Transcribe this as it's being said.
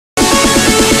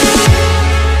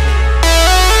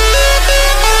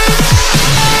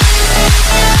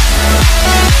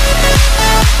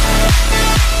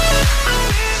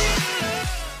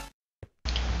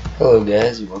Hello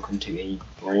guys, and welcome to a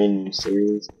brand new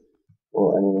series.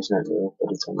 Well, I mean it's not new,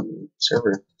 but it's on the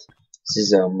server. This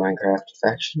is Minecraft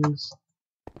Factions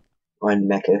on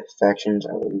Mecca Factions.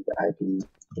 I will leave the IP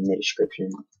in the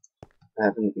description. I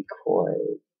happen to be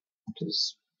quiet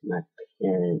because my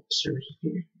parents are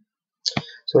here.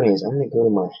 So anyways, I'm gonna go to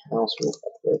my house real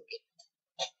quick.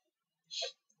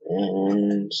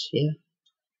 And yeah.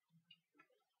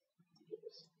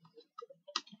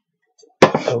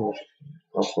 Oh,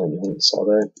 hopefully no one saw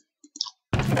that.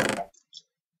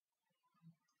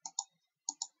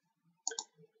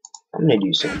 I'm gonna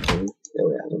do something that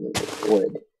way I don't know the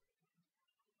wood.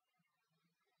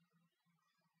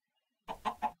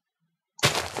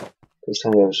 Please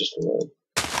tell me that was just a load.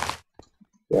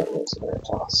 Yeah, it was.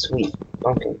 Oh, sweet.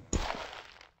 Pumpkin.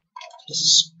 This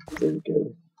is really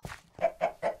good.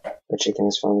 Our chicken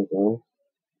is finally grown.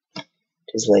 It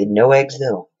has laid no eggs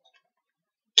though,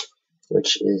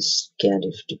 which is kind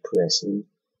of depressing.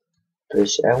 But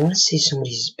I want to see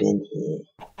somebody's been here.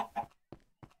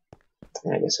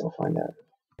 And I guess I'll find out.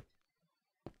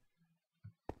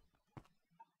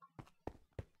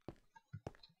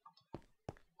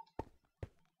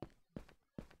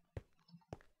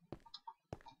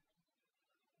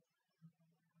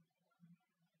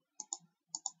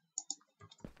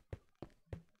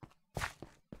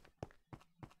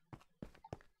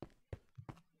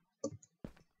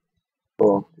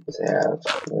 Well, if they have.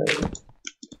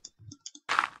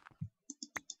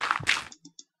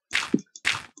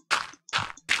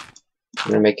 I'm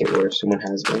gonna make it where if someone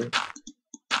has been,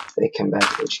 if they come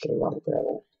back, they just get a lot of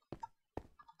gravel.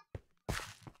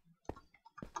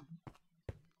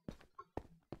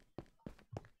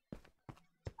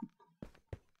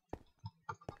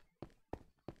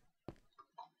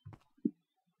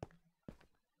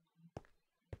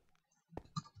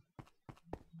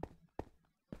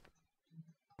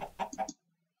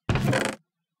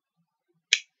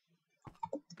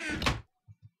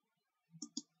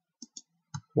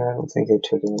 No, I don't think they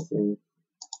took anything.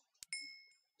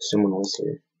 Someone was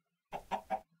here.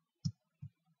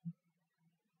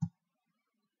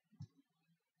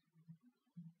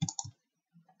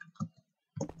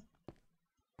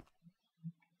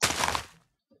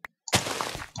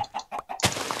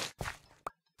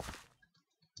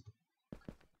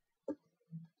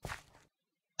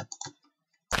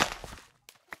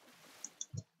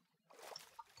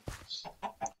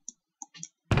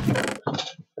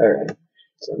 Alright,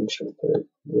 so I'm just gonna put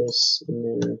this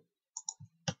in there.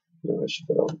 No, I should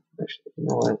put all. Actually, you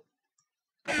know what?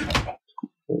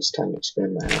 It's time to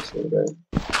expand my house a little bit.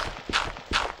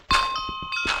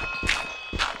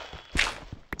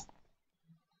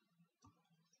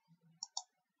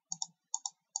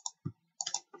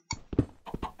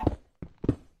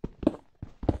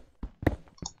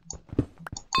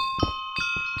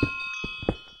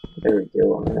 There we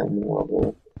go, on that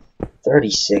level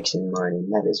 36 in mining,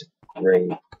 that is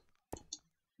great.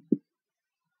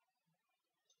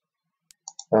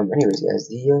 Anyways guys,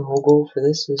 the whole goal for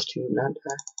this is to not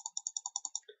die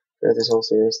throughout this whole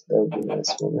series. That would be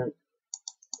nice, wouldn't it?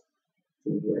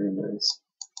 Be very nice.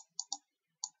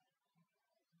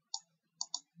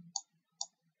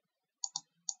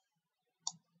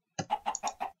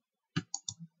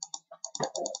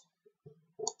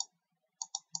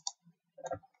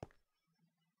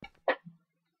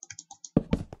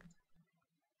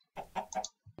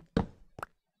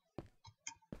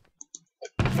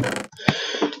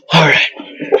 Alright,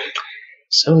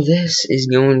 so this is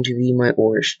going to be my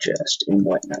ore chest and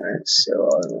whatnot, so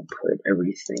I'll put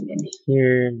everything in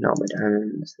here, not my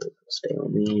diamonds, they'll stay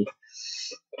on me.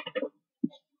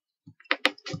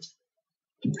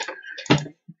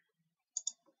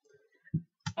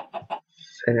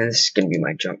 And then this is going to be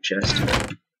my junk chest.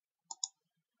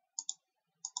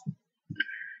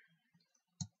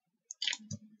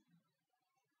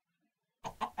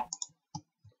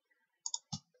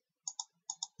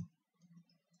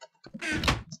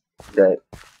 That,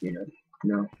 you know,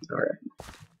 no, alright.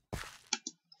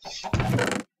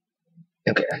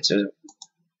 Okay, so,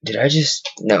 did I just,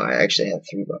 no, I actually have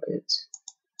 3 buckets.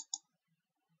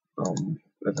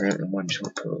 Apparently one just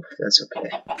went poof, that's okay.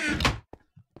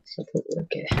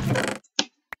 Okay.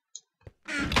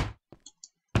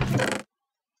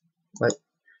 What?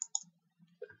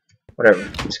 Whatever,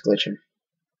 it's glitching.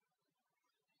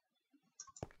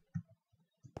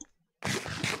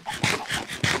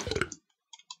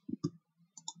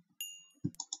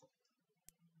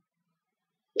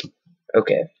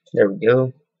 Okay, there we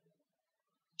go.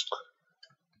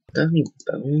 Do I have any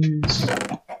bones?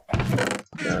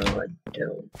 No, I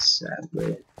don't,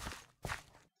 sadly.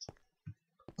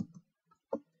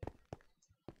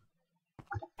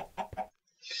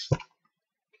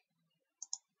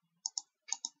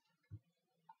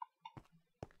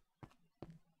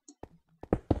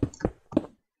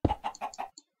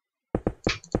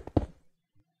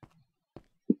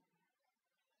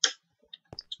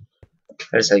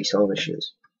 That is how you solve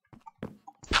issues.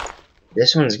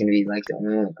 This one's gonna be like the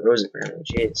only one that grows apparently.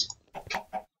 Jeez.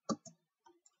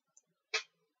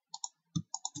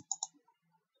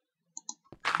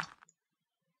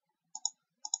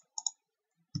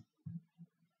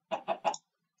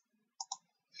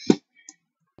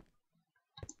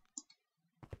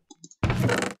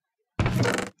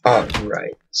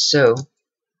 Alright, so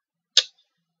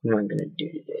what am I gonna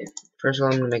do today? First of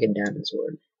all, I'm gonna make a diamond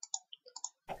sword.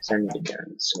 Because I need a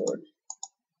diamond sword.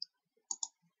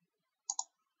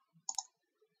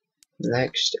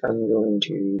 Next, I'm going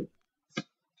to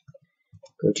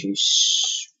go to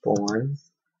spawn.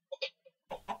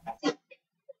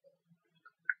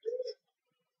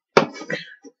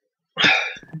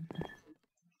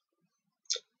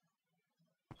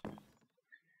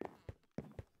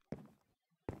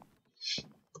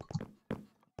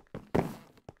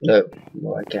 No,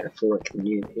 well, I kind of feel like a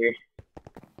noob here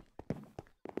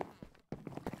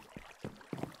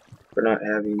for not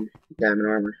having diamond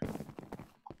armor.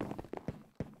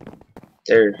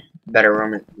 They're better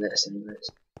armor than this,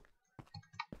 anyways.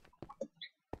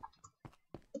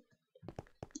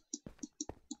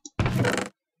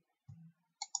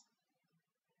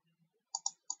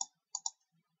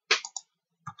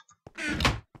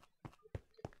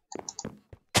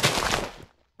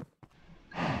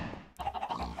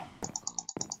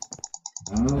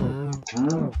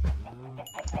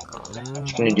 I'm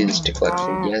just gonna do this to collect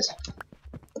food, guys.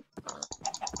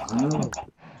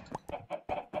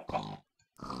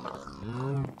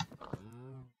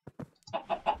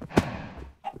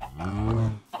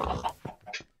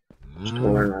 Just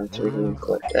gonna run around through here and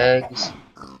collect eggs.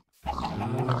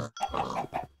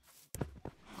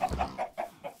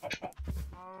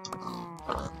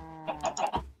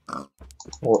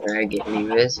 Or egg,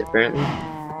 anyways, apparently.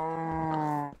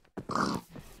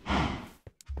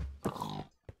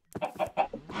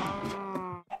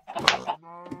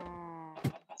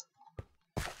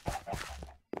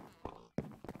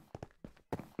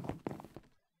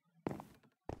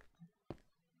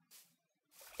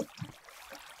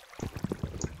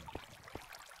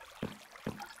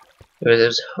 I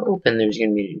was hoping there was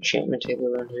gonna be an enchantment table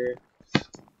around here,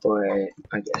 but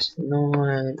I guess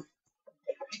not.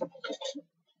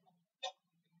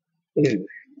 Ooh.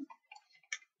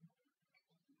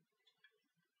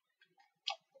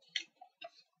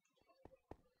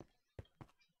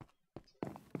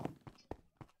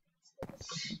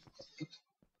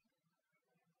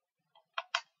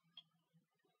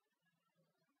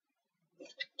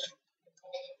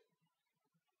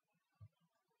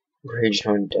 Rage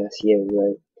on death, yeah,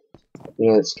 right. You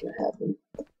know what's gonna happen.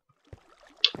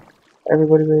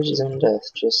 Everybody rages on death,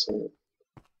 just saying.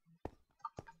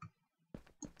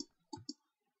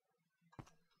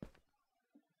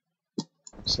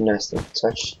 It's a nice thing to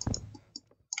touch.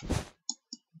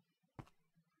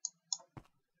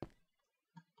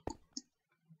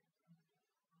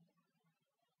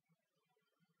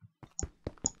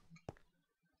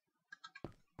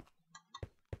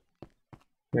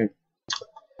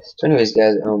 So anyways,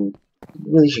 guys, you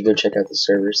really should go check out the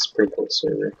server. It's a pretty cool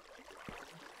server.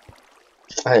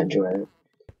 I enjoy it.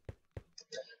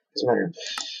 As a matter of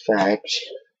fact,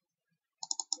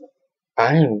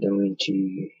 I am going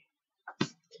to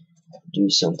do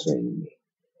something.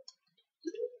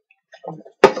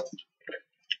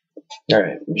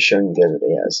 Alright, I'm just showing you guys what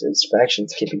it has. It's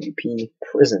factions, KPVP,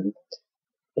 prison,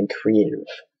 and creative.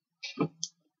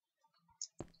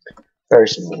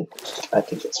 Personally, I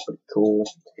think it's pretty cool.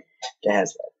 It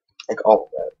has that, like all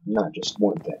of that, not just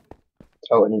one thing.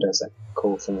 Oh, and it does that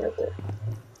cool thing right there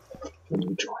when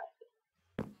you join.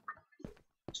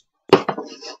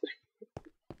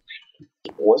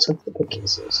 What's up with the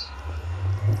bookcases?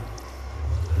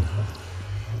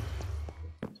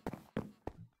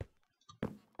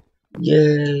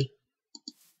 Yay!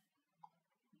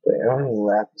 Wait, I don't have any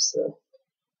lapis though.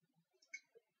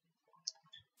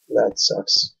 That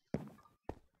sucks.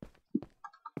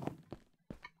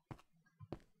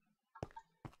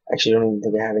 Actually, I don't even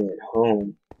think I have any at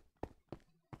home.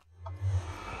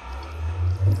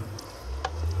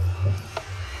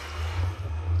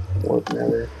 Warp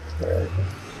nether. Alright.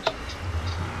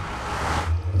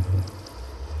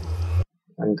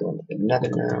 I'm going to the nether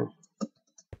now.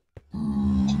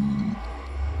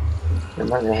 I'm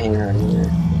not gonna hang around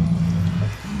here.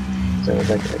 So I would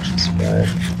like to actually survive.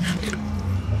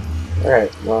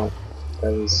 Alright, well,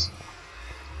 that was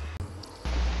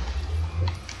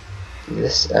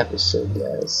this episode,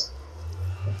 guys.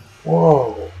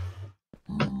 Whoa!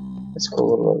 That's a cool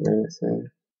little arena thing.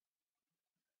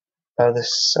 Oh,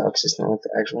 this sucks. It's not like the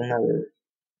actual nether.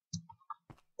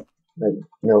 Like,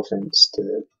 no offense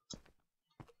to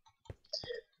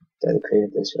that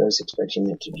created this, but I was expecting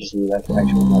it to just be like the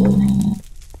actual mother.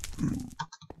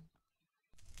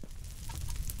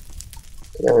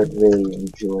 But I would really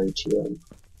enjoy to,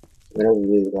 I would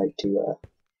really like to,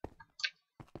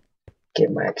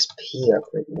 get my XP up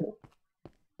right now.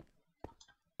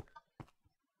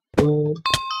 What?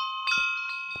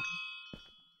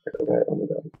 I forgot, oh my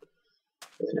god.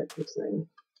 There's an epic thing.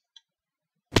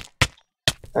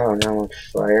 Oh, now I'm on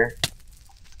fire.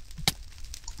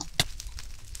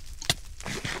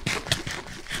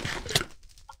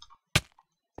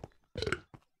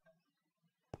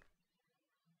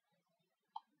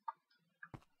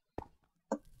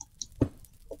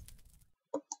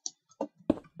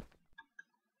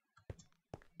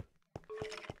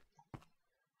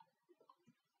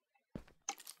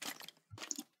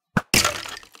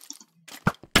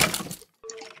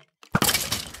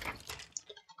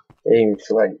 I didn't even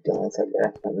feel like dealing with that guy.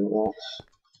 I don't know.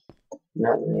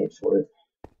 Not in the need for it.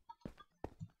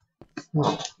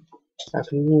 Oh, how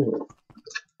can you?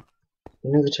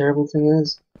 You know the terrible thing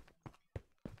is?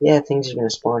 Yeah, things are gonna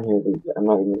spawn here, but I'm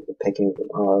not gonna be able to pick any of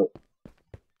them up.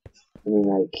 I mean,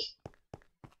 like,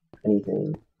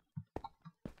 anything.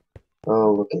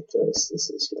 Oh, look at this. This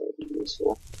is gonna be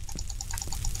useful.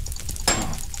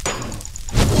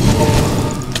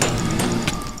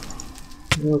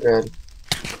 Oh god.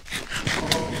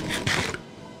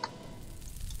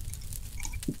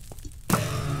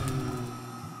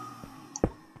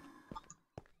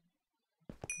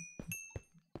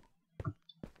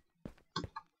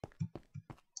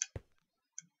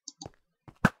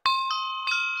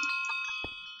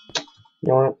 You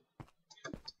know what?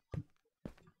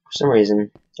 For some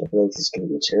reason, I feel like this is gonna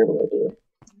be a terrible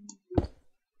idea.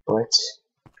 But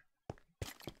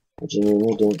I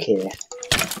genuinely don't care.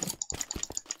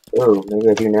 Oh, maybe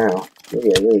I do now.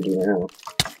 Maybe I really do now.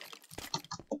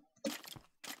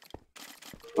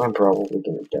 I'm probably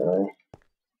gonna die.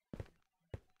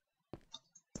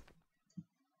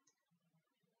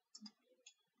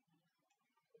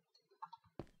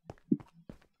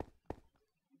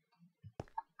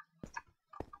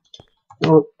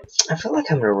 Well, I feel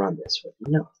like I'm gonna run this way.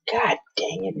 No, god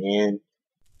dang it, man.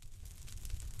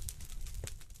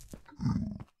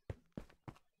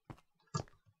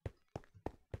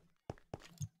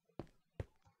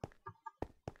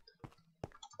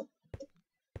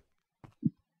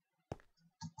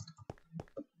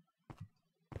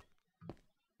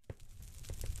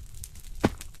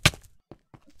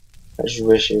 I just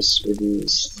wish this would be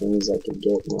things I could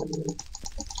get normally.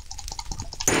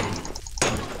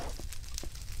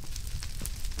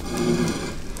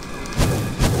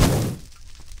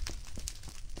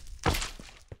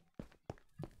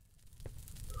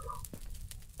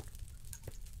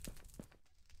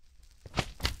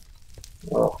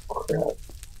 Oh crap.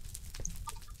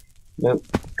 Nope.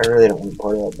 I really don't want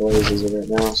part of that blaze as of right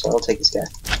now, so I'll take this guy.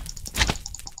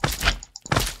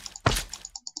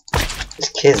 This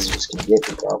kid is just gonna get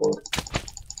me probably.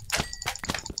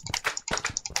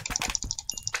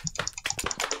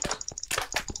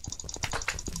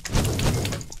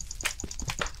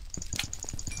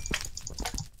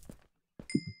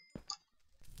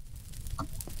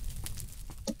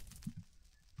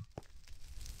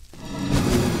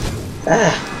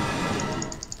 Ah!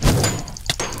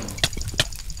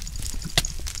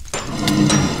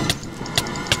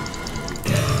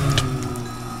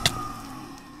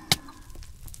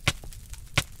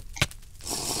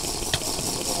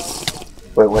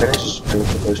 Wait, what did I just drink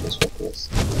the potion of swiftness?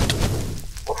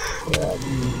 Crap.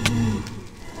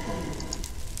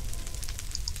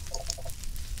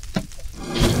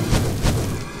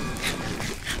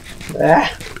 Ah!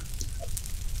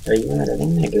 Are you mad? I think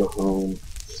I'm gonna go home.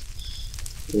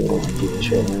 I don't want to do this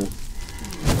right now.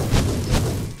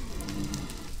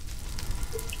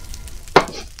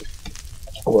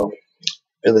 Oh well.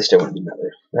 At least I wouldn't be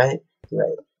mother, right?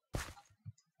 Right.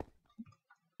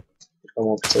 I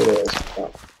want potatoes.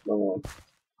 Oh, wrong one.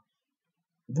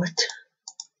 What?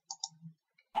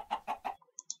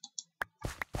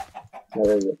 Oh,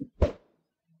 there you go.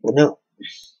 Well, no.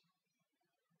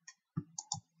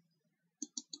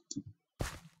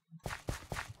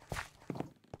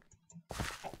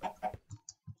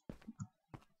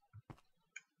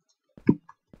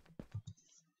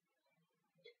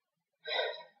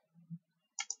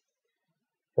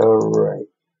 Alright.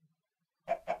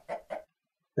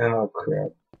 Oh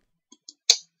crap.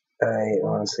 I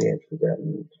honestly had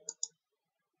forgotten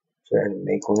to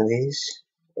make one of these.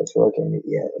 I feel like I need,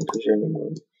 yeah, I'm pretty sure I need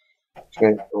one.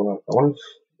 Hold on. I wonder if,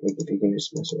 like, if you can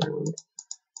just mess around.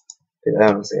 But I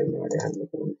honestly have no idea how to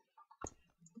make one.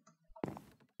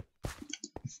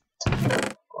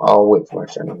 I'll wait for my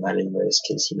friend on that anyways,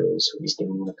 because he knows what he's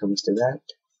doing when it comes to that.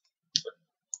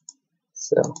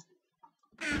 So.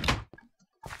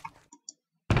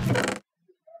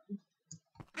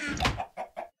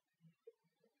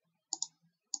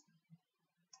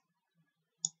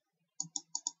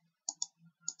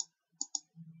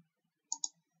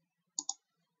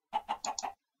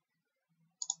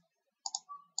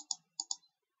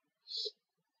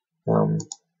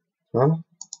 Huh?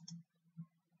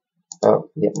 Oh,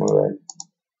 yeah, my bad.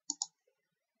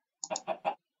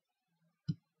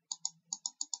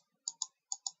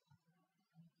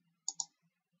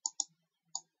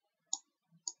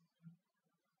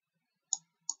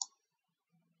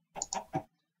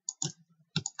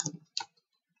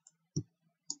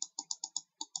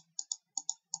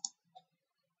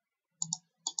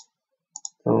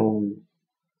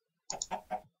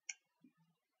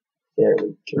 There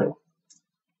we go.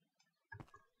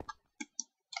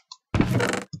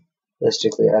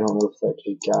 Realistically, I don't know if that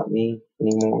just got me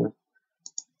any more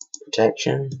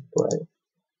protection, but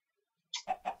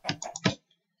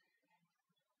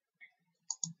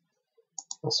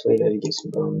I'll wait to get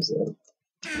some bones though.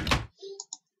 That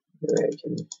way I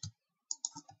can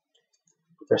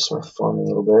press my farm a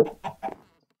little bit.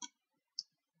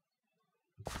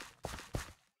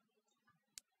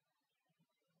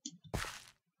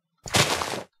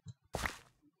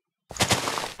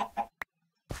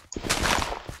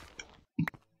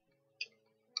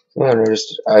 I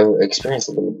noticed I experienced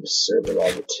a little bit of server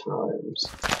lag at times,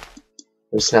 but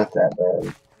it's not that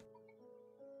bad.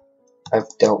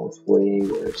 I've dealt with way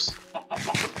worse.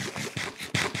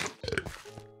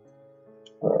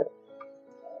 Alright.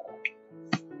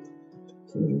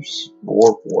 Can you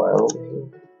warp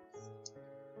wildly?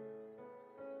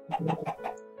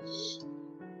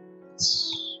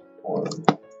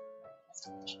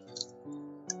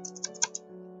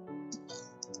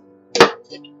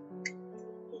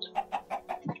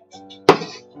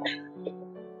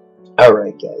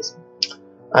 Alright guys,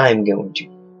 I'm going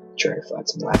to try to find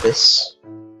some lapis,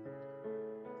 and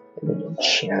then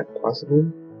enchant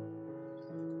possibly.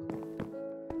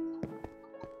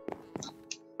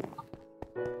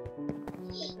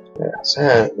 Yeah,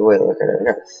 so the way to look at it, I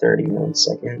got 31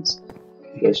 seconds.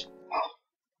 Because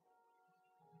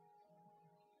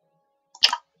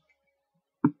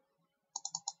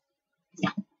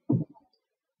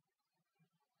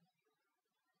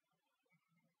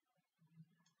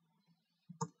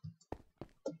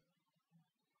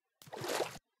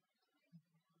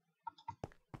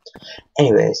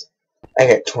anyways, I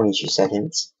got 22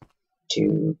 seconds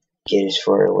to get as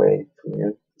far away from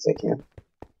here as I can.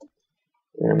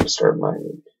 And I'm gonna start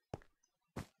mining.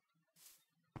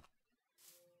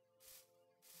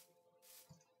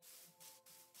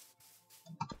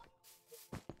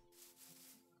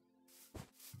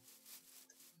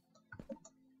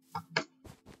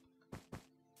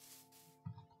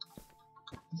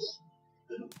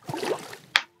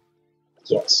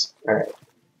 Yes, alright.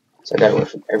 So I got away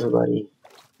from everybody.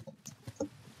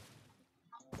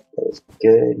 That is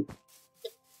good.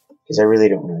 Because I really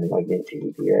don't really like getting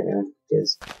PvP right now.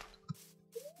 Because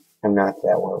I'm not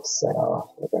that well set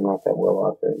off. Like, I'm not that well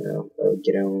off right now. I would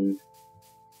get owned.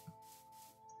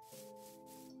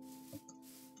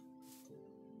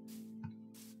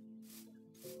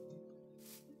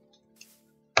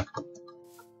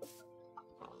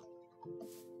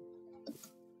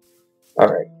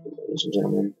 Alright, ladies and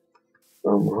gentlemen.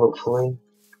 Hopefully.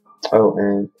 Oh,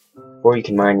 and before you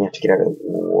can mine, you have to get out of the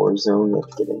war zone. You have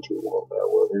to get into a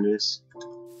wilderness.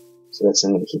 So that's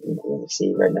something to keep in mind.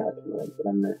 See, right now I can mine, but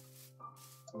I'm gonna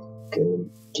go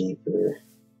deeper.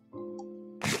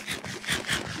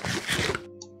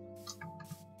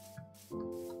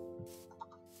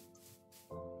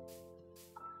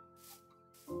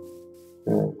 I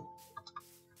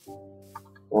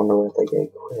wonder what they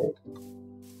get quick.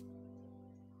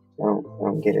 I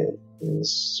don't get it.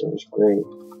 This serves great.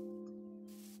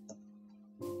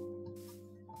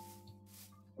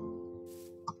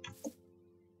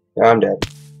 No, I'm dead.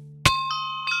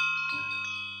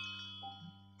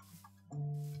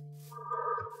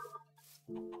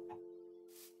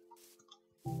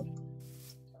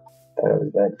 Thought I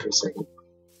was dead for a second.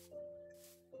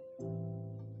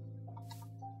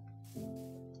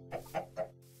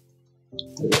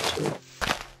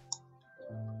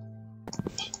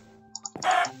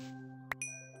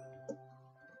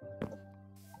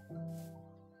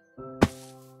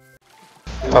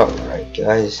 Alright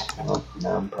guys, well,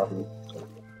 now I'm probably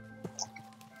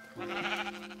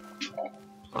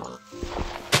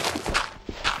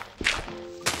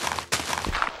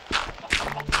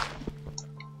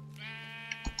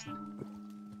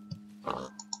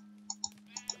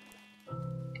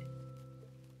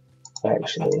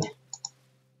Actually,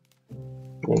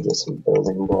 let me get some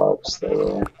building blocks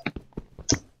that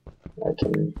I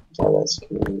can. Oh, that's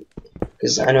convenient.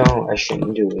 Because I know I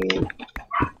shouldn't do it. And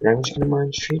I'm just gonna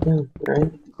mine straight down,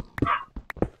 right?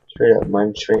 Straight up,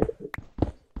 mine straight up.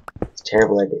 It's a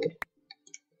terrible idea.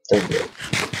 Don't do it.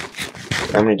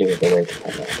 But I'm gonna do it the way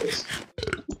I know it is.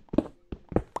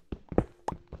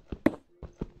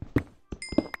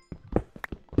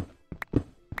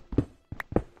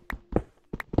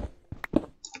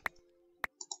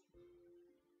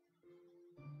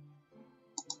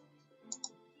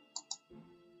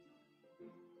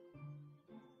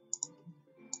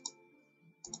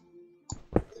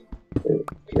 There we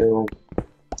go.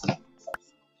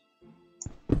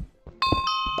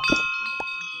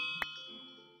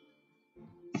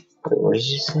 Wait, what did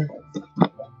you say?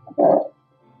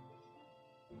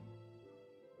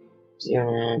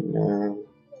 0,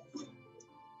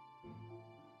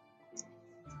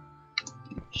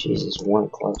 Jesus, 1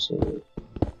 closer.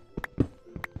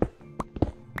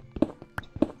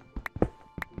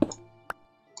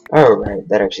 Alright,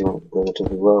 that actually went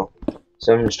relatively well.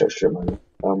 So I'm gonna start strip mining.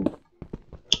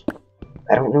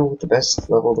 I don't know what the best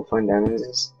level to find diamonds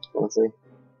is, honestly.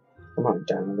 I'm not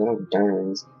diamonds, I don't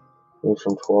diamonds. Maybe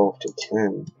from 12 to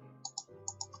 10.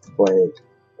 But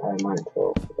I mine 12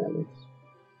 for diamonds.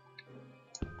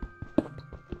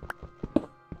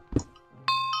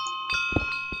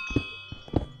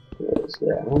 Anyways,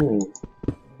 yeah, only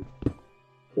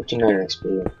 59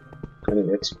 XP. I mean,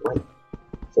 what?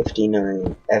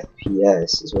 59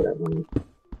 FPS is what I mean.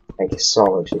 Like a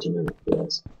solid 59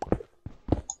 FPS.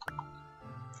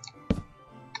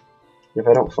 If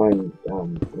I don't find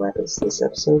lapis this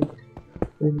episode,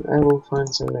 then I will find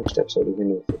some next episode,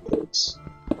 even if it takes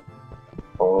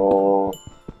all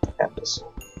episode.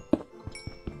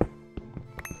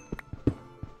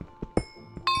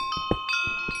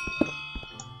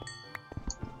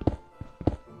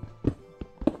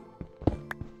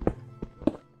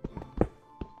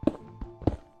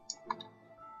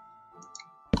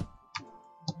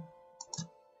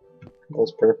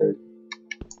 That's perfect.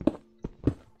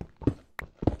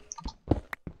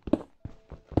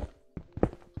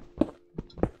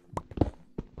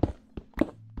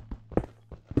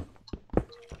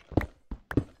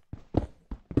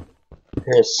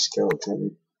 Here's a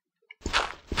skeleton.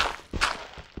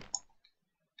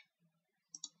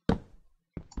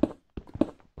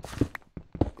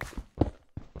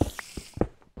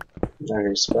 Now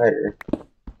here's a spider.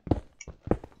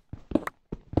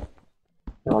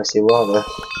 Now I see lava.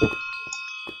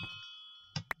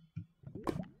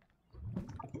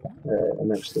 Alright,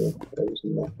 I'm actually there's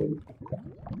nothing.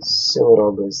 So it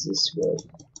all goes this way.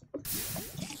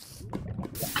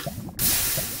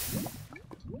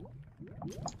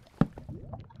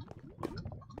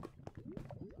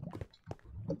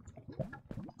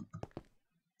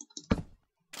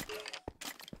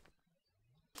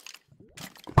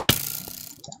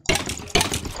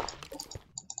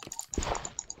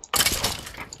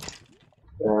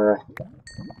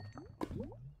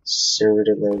 Served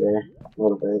it later, a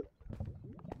little bit.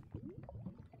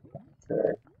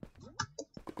 Alright.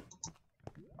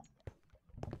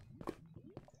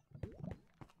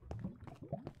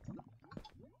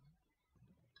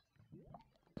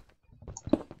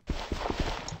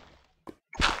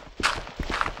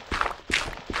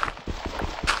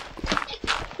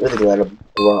 Really glad I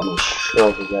brought my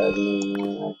shovel, guys.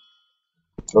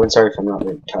 I'm sorry if I'm not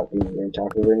being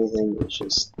talkative or anything. It's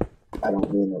just I don't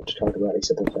really know what to talk about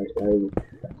except the fact that I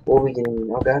will be getting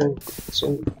Elgato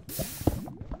soon,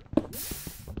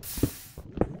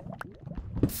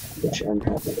 which I'm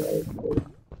happy about.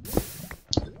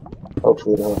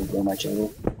 Hopefully it'll help me grow my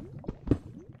channel.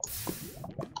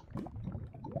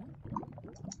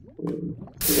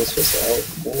 This was out.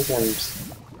 Many times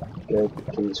good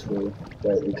things for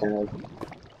but we kind of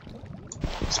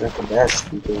it's not the best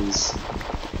because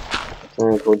the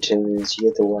only cool thing is you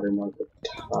get the watermark at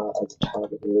the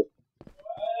top of it.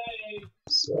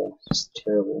 So it's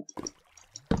terrible.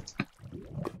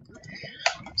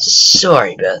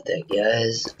 Sorry about that,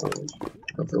 guys.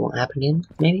 Hopefully it won't happen again.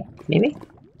 Maybe.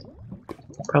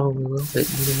 Probably will, but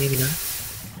maybe not.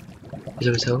 There's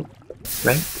always hope,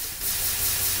 right?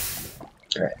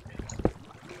 Alright.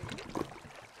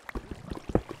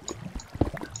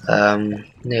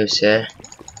 No, sir.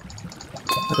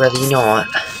 I'd rather you not.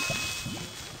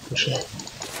 Oh, shit.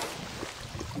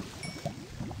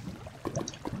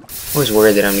 I was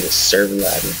worried that I'm gonna server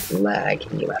lag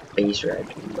and get my face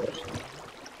wrecked, but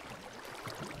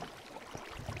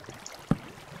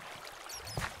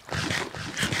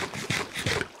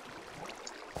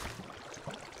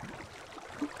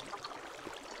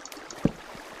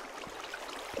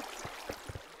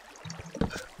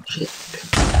Shit.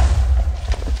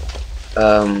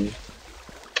 Wow,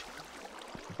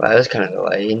 that was kind of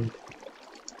delayed.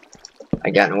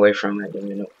 I got away from it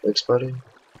and it exploded.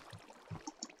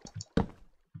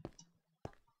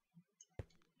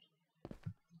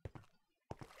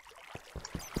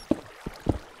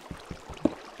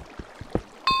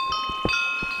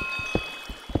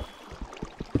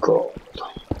 Gold.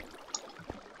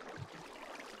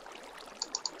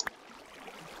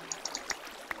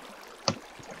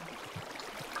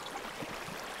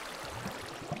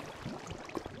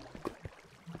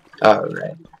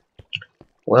 Alright.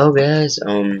 Well, guys,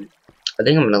 I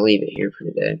think I'm gonna leave it here for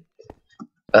today.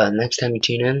 Next time you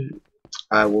tune in,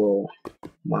 I will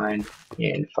mine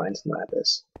and find some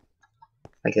lapis.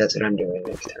 Like, that's what I'm doing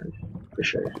next time, for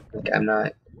sure. Like, I'm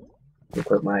not gonna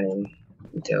quit mining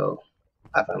until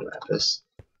I find lapis.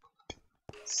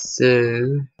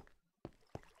 So,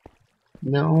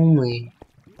 not only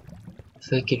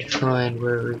if I could find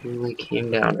where it originally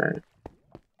came down at,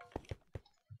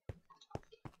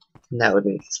 that would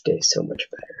make this day so much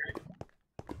better.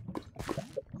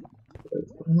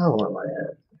 What level am I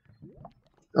at?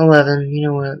 11, you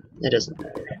know what? It doesn't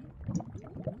matter.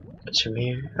 It's from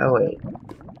here. Oh, wait.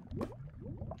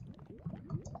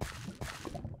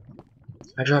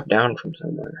 I dropped down from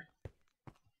somewhere.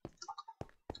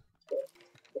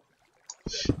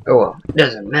 Oh well, it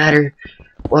doesn't matter.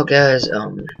 Well, guys,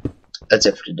 that's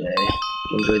it for today.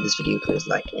 If you enjoyed this video, please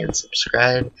like and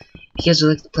subscribe. If you guys would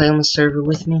like to play on the server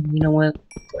with me, you know what?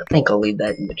 I think I'll leave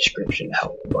that in the description to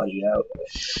help a buddy out.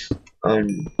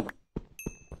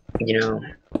 You know,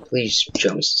 please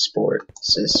show me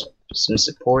some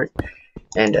support,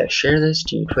 and share this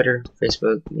to your Twitter,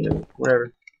 Facebook, you know,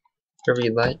 whatever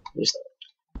you'd like. Just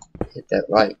hit that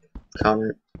like,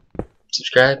 comment,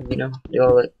 subscribe, you know, do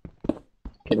all that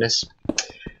goodness.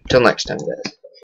 Till next time, guys.